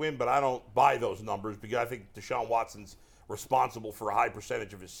Ravens would win, but I don't buy those numbers because I think Deshaun Watson's responsible for a high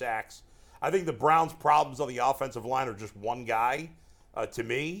percentage of his sacks. I think the Browns' problems on the offensive line are just one guy. To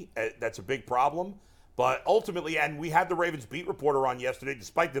me, that's a big problem. But ultimately, and we had the Ravens beat reporter on yesterday,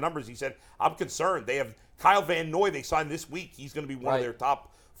 despite the numbers, he said, I'm concerned. They have Kyle Van Noy they signed this week. He's going to be one of their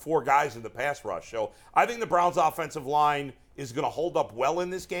top 4 guys in the pass rush. So I think the Browns' offensive line is going to hold up well in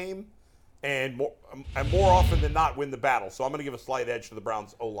this game and more often than not win the battle. So I'm going to give a slight edge to the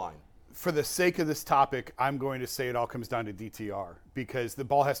Browns' O-line. For the sake of this topic, I'm going to say it all comes down to DTR because the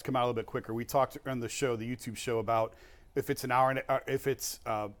ball has to come out a little bit quicker. We talked on the show, the YouTube show, about if it's an hour, if it's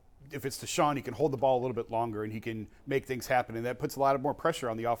Deshaun, he can hold the ball a little bit longer and he can make things happen, and that puts a lot of more pressure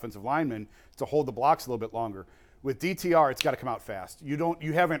on the offensive linemen to hold the blocks a little bit longer. With DTR, it's got to come out fast. You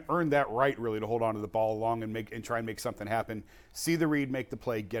haven't earned that right really to hold on to the ball long and try and make something happen. See the read, make the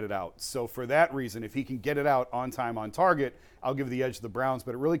play, get it out. So for that reason, if he can get it out on time, on target, I'll give the edge to the Browns.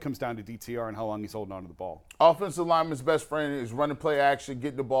 But it really comes down to DTR and how long he's holding on to the ball. Offensive lineman's best friend is running play action,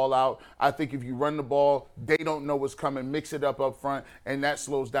 getting the ball out. I think if you run the ball, they don't know what's coming. Mix it up front, and that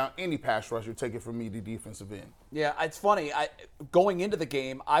slows down any pass rusher. Take it from me, the defensive end. Yeah, it's funny. Going into the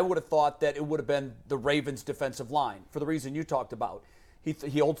game, I would have thought that it would have been the Ravens' defensive line for the reason you talked about.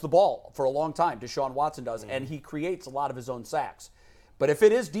 He holds the ball for a long time, Deshaun Watson does, and he creates a lot of his own sacks. But if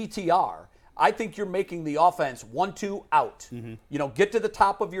it is DTR, I think you're making the offense 1-2 out. Mm-hmm. Get to the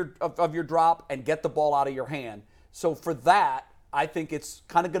top of your drop and get the ball out of your hand. So for that, I think it's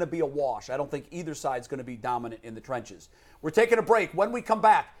kind of going to be a wash. I don't think either side's going to be dominant in the trenches. We're taking a break. When we come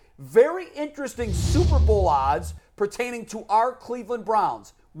back, very interesting Super Bowl odds pertaining to our Cleveland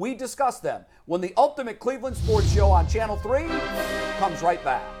Browns. We discuss them when the Ultimate Cleveland Sports Show on Channel 3 comes right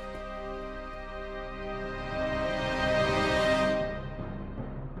back.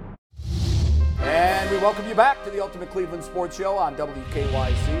 And we welcome you back to the Ultimate Cleveland Sports Show on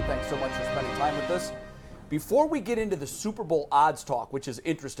WKYC. Thanks so much for spending time with us. Before we get into the Super Bowl odds talk, which is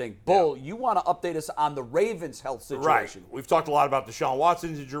interesting, Bull, you want to update us on the Ravens' health situation. Right. We've talked a lot about Deshaun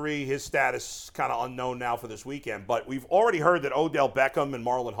Watson's injury. His status kind of unknown now for this weekend. But we've already heard that Odell Beckham and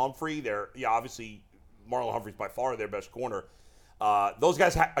Marlon Humphrey, obviously Marlon Humphrey's by far their best corner. Those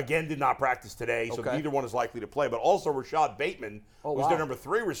guys, again, did not practice today, so neither one is likely to play. But also Rashad Bateman, who's their number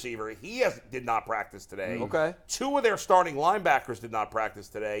 3 receiver, did not practice today. Okay. 2 of their starting linebackers did not practice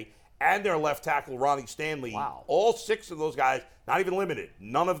today. And their left tackle, Ronnie Stanley. Wow. All 6 of those guys, not even limited.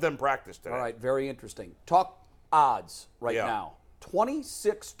 None of them practiced today. All right, very interesting. Talk odds now.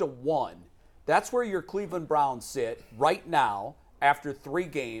 26-1. That's where your Cleveland Browns sit right now after 3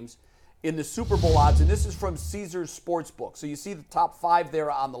 games in the Super Bowl odds. And this is from Caesars Sportsbook. So you see the top 5 there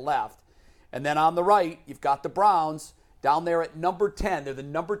on the left. And then on the right, you've got the Browns down there at number 10. They're the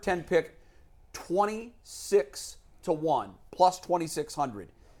number 10 pick, 26-1, plus 2,600.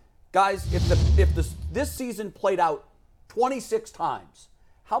 Guys, if this season played out 26 times,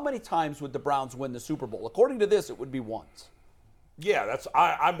 how many times would the Browns win the Super Bowl? According to this, it would be once. Yeah,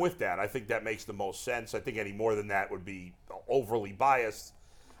 I'm with that. I think that makes the most sense. I think any more than that would be overly biased.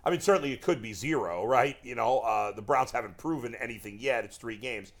 I mean, certainly it could be 0, right? The Browns haven't proven anything yet. It's 3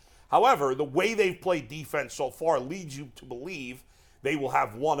 games. However, the way they've played defense so far leads you to believe they will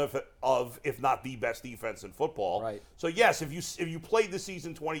have one of, if not the best defense in football. Right. So yes, if you played the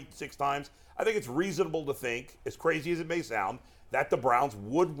season 26 times, I think it's reasonable to think, as crazy as it may sound, that the Browns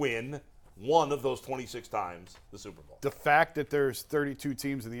would win one of those 26 times the Super Bowl. The fact that there's 32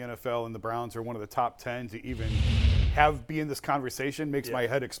 teams in the NFL and the Browns are one of the top 10 to even be in this conversation makes my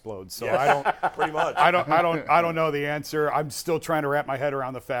head explode. So I don't pretty much. I don't know the answer. I'm still trying to wrap my head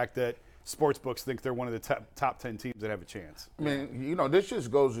around the fact that sportsbooks think they're one of the top 10 teams that have a chance. I mean, this just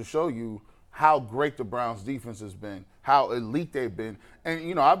goes to show you how great the Browns defense has been, how elite they've been.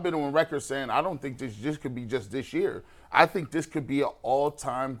 And, I've been on record saying I don't think this just could be just this year. I think this could be an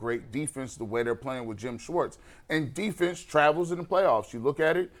all-time great defense the way they're playing with Jim Schwartz. And defense travels in the playoffs. You look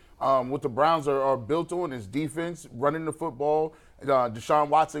at it, what the Browns are built on is defense, running the football, Deshaun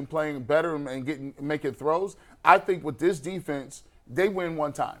Watson playing better and making throws. I think with this defense, they win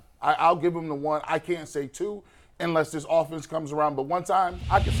one time. I'll give them the 1. I can't say 2 unless this offense comes around. But one time,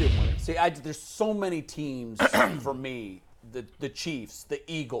 I can see it winning. See, there's so many teams for me, the Chiefs, the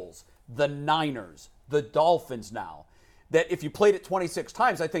Eagles, the Niners, the Dolphins now, that if you played it 26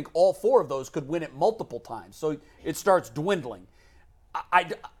 times, I think all 4 of those could win it multiple times. So it starts dwindling.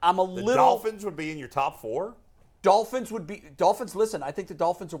 I'm a little... The Dolphins would be in your top 4? Dolphins, listen, I think the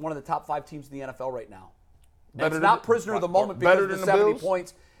Dolphins are one of the top 5 teams in the NFL right now. It's not prisoner of the moment because of the 70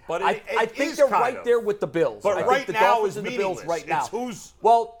 points. But I think they're right there with the Bills. But I right think the now Dolphins is and the meaningless. Bills right now. It's who's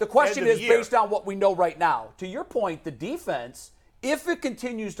well, the question end of is the year. based on what we know right now. To your point, the defense, if it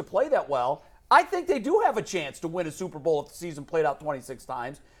continues to play that well, I think they do have a chance to win a Super Bowl if the season played out 26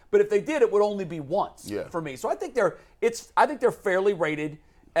 times. But if they did, it would only be once for me. So I think they're fairly rated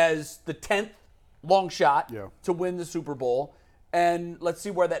as the 10th long shot to win the Super Bowl. And let's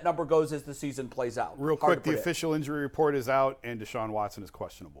see where that number goes as the season plays out. Real quick, the official injury report is out, and Deshaun Watson is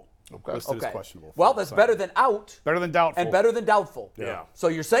questionable. Listed as questionable. Well, that's better than out. Better than doubtful. And better than doubtful. Yeah. So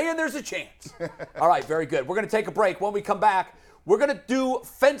you're saying there's a chance. All right, very good. We're going to take a break. When we come back, we're going to do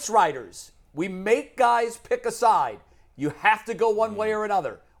fence riders. We make guys pick a side. You have to go one way or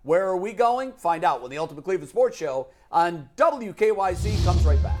another. Where are we going? Find out when the Ultimate Cleveland Sports Show on WKYC comes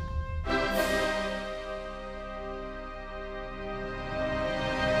right back.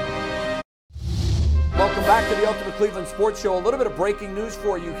 Welcome back to the Ultimate Cleveland Sports Show. A little bit of breaking news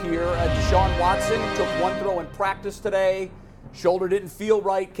for you here. Deshaun Watson took one throw in practice today. Shoulder didn't feel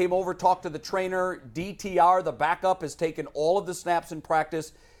right. Came over, talked to the trainer. DTR, the backup, has taken all of the snaps in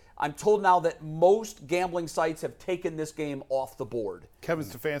practice. I'm told now that most gambling sites have taken this game off the board. Kevin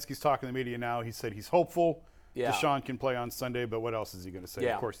Stefanski's talking to the media now. He said he's hopeful Deshaun can play on Sunday, but what else is he going to say?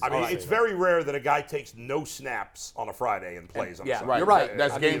 Yeah. Of course, it's very rare that a guy takes no snaps on a Friday and plays on Sunday. Right. You're right.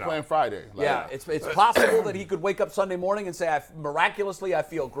 That's game plan Friday. It's possible that he could wake up Sunday morning and say, miraculously, I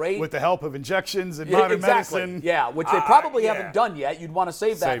feel great. With the help of injections and modern medicine. Yeah, which they probably haven't done yet. You'd want to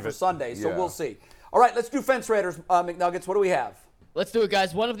save that for Sunday, so we'll see. All right, let's do Fence Raiders, McNuggets. What do we have? Let's do it,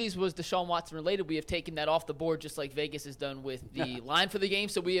 guys. One of these was Deshaun Watson related. We have taken that off the board just like Vegas has done with the line for the game.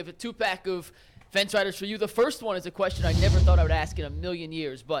 So we have a two-pack of Fence Riders for you. The first one is a question I never thought I would ask in a million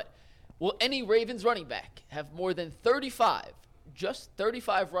years, but will any Ravens running back have more than 35, just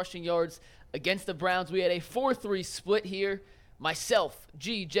 35 rushing yards against the Browns? We had a 4-3 split here. Myself,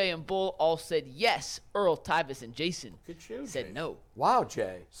 G, Jay, and Bull all said yes. Earl, Tyvis, and Jason said no. Wow,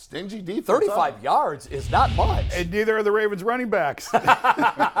 Jay. Stingy defense. 35 yards is not much. And neither are the Ravens running backs.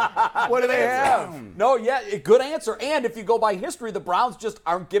 What do they have? No, good answer. And if you go by history, the Browns just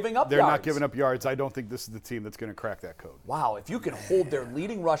aren't giving up yards. They're not giving up yards. I don't think this is the team that's going to crack that code. Wow, if you can hold their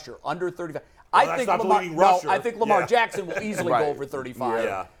leading rusher under 35. I think Lamar Jackson will easily go over 35.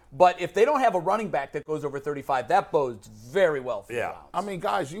 Yeah. But if they don't have a running back that goes over 35, that bodes very well for the Browns. I mean,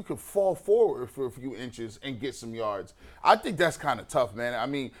 guys, you could fall forward for a few inches and get some yards. I think that's kind of tough, man. I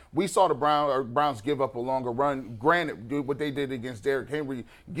mean, we saw the Browns give up a longer run. Granted, what they did against Derrick Henry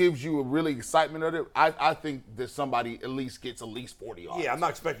gives you a really excitement of it. I think that somebody at least gets at least 40 yards. Yeah, I'm not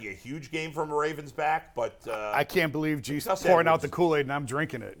expecting a huge game from a Ravens back, but I can't believe G's pouring out the Kool-Aid and I'm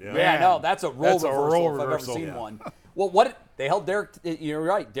drinking it. Yeah, no, that's a role reversal if I've ever reversal. seen one. Well, they held Derrick. You're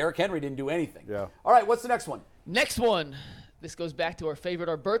right. Derrick Henry didn't do anything. Yeah. All right, what's the next one? Next one. This goes back to our favorite,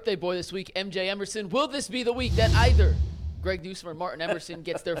 our birthday boy this week, MJ Emerson. Will this be the week that either Greg Newsome or Martin Emerson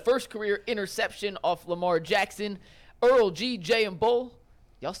gets their first career interception off Lamar Jackson? Earl, G, J, and Bull,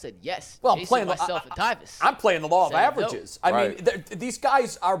 y'all said yes. Well, Jason, I'm playing myself, and Tyvis. I'm playing the law of averages. No. I mean, these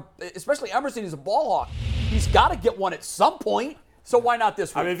guys are, especially Emerson, he's a ball hawk. He's got to get one at some point. So why not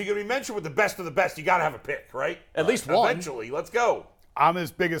this week? I mean, if you're going to be mentioned with the best of the best, you got to have a pick, right? At least one. Eventually, let's go. I'm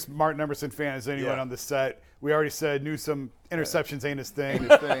as big as Martin Emerson fan as anyone on the set. We already said Newsome interceptions ain't his thing.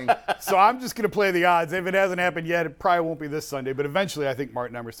 So I'm just going to play the odds. If it hasn't happened yet, it probably won't be this Sunday. But eventually, I think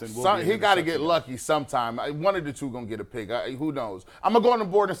Martin Emerson will be. He got to get lucky sometime. One of the two going to get a pick. Who knows? I'm going to go on the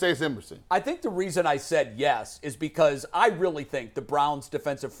board and say it's Emerson. I think the reason I said yes is because I really think the Browns'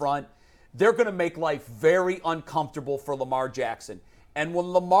 defensive front, they're going to make life very uncomfortable for Lamar Jackson. And when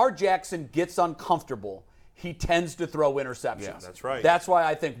Lamar Jackson gets uncomfortable, he tends to throw interceptions. Yeah, that's right. That's why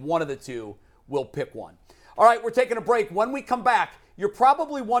I think one of the two will pick one. All right, we're taking a break. When we come back, you're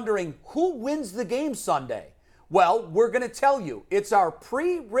probably wondering who wins the game Sunday. Well, we're going to tell you. It's our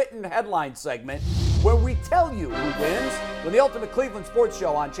pre-written headline segment where we tell you who wins when the Ultimate Cleveland Sports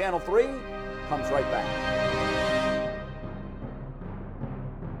Show on Channel 3 comes right back.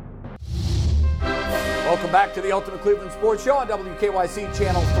 Welcome back to the Ultimate Cleveland Sports Show on WKYC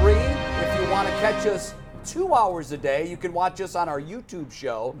Channel 3. If you want to catch us 2 hours a day, you can watch us on our YouTube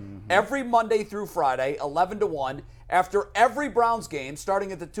show every Monday through Friday, 11 to 1. After every Browns game,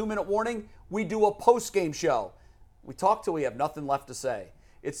 starting at the 2-minute warning, we do a post-game show. We talk till we have nothing left to say.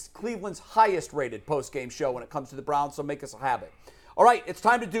 It's Cleveland's highest-rated post-game show when it comes to the Browns, so make us a habit. All right, it's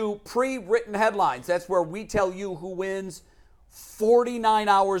time to do pre-written headlines. That's where we tell you who wins 49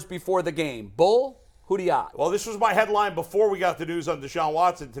 hours before the game. Bull, who do you got? Well, this was my headline before we got the news on Deshaun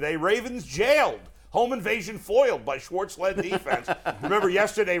Watson today. Ravens jailed home invasion foiled by Schwartz-led defense. Remember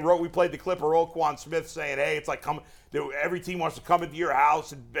yesterday, we played the clip of Roquan Smith saying, hey, it's like every team wants to come into your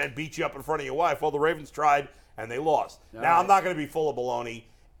house and beat you up in front of your wife. Well, the Ravens tried, and they lost. Now, I'm not going to be full of baloney.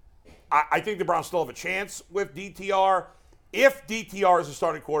 I think the Browns still have a chance with DTR. If DTR is a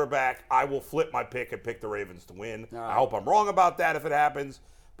starting quarterback, I will flip my pick and pick the Ravens to win. I hope I'm wrong about that if it happens.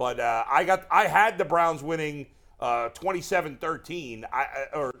 But I had the Browns winning 27-13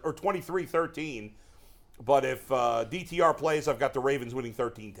 or 23-13. But if DTR plays, I've got the Ravens winning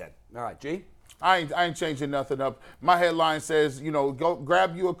 13-10. All right, G? I ain't changing nothing up. My headline says, go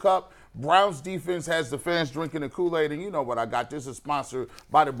grab you a cup. Browns defense has the fans drinking the Kool-Aid, and you know what I got. This is sponsored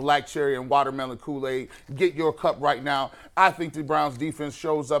by the Black Cherry and Watermelon Kool-Aid. Get your cup right now. I think the Browns defense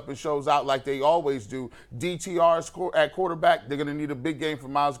shows up and shows out like they always do. DTR at quarterback. They're going to need a big game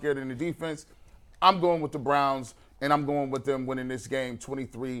from Myles Garrett in the defense. I'm going with the Browns, and I'm going with them winning this game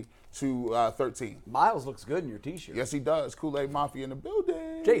 23-13. Miles looks good in your T-shirt. Yes, he does. Kool-Aid Mafia in the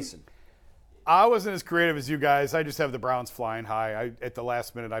building. Jason. I wasn't as creative as you guys. I just have the Browns flying high. At the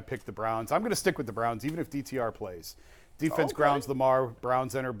last minute, I picked the Browns. I'm going to stick with the Browns, even if DTR plays. Defense grounds Lamar.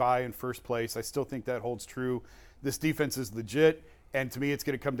 Browns enter by in first place. I still think that holds true. This defense is legit. And to me, it's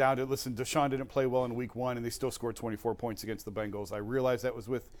going to come down to, listen, Deshaun didn't play well in week 1, and they still scored 24 points against the Bengals. I realize that was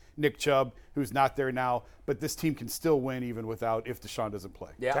with Nick Chubb, who's not there now, but this team can still win even without if Deshaun doesn't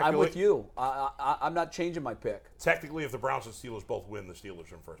play. Yeah, I'm with you. I'm not changing my pick. Technically, if the Browns and Steelers both win, the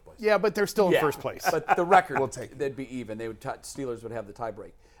Steelers are in first place. Yeah, but they're still in first place. But the record, they'd be even. Steelers would have the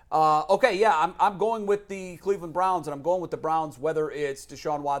tiebreak. I'm going with the Cleveland Browns, and I'm going with the Browns whether it's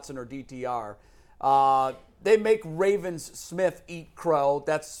Deshaun Watson or DTR. They make Ravens Smith eat crow.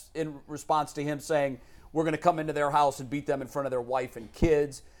 That's in response to him saying, we're going to come into their house and beat them in front of their wife and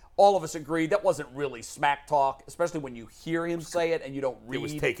kids. All of us agreed that wasn't really smack talk, especially when you hear him say it and you don't read. It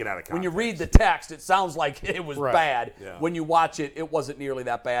was taken out of context. When you read the text, it sounds like it was bad. Yeah. When you watch it, it wasn't nearly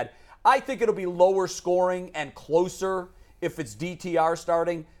that bad. I think it'll be lower scoring and closer if it's DTR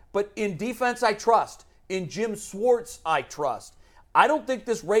starting. But in defense, I trust. In Jim Schwartz, I trust. I don't think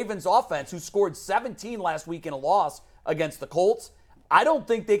this Ravens offense, who scored 17 last week in a loss against the Colts, I don't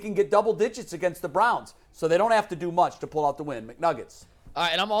think they can get double digits against the Browns. So they don't have to do much to pull out the win. McNuggets. All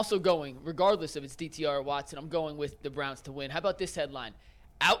right, and I'm also going, regardless if it's DTR or Watson, I'm going with the Browns to win. How about this headline?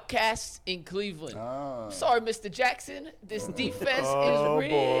 Outcasts in Cleveland. Sorry, Mr. Jackson. This defense is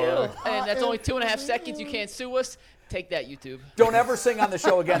real. Boy. And that's only 2.5 seconds. You can't sue us. Take that, YouTube. Don't ever sing on the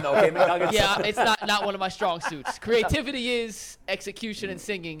show again, though, okay, McNuggets? Yeah, it's not one of my strong suits. Creativity is, execution and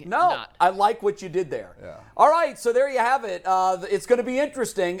singing No, not. I like what you did there. Yeah. All right, so there you have it. It's going to be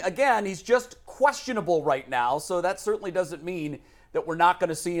interesting. Again, he's just questionable right now, so that certainly doesn't mean that we're not going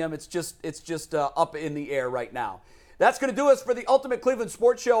to see him. It's just up in the air right now. That's going to do us for the Ultimate Cleveland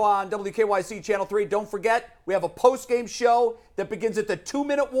Sports Show on WKYC Channel 3. Don't forget, we have a post-game show that begins at the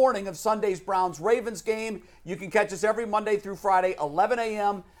 2-minute warning of Sunday's Browns-Ravens game. You can catch us every Monday through Friday, 11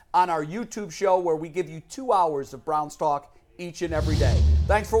 a.m. on our YouTube show where we give you 2 hours of Browns talk each and every day.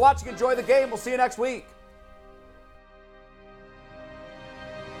 Thanks for watching. Enjoy the game. We'll see you next week.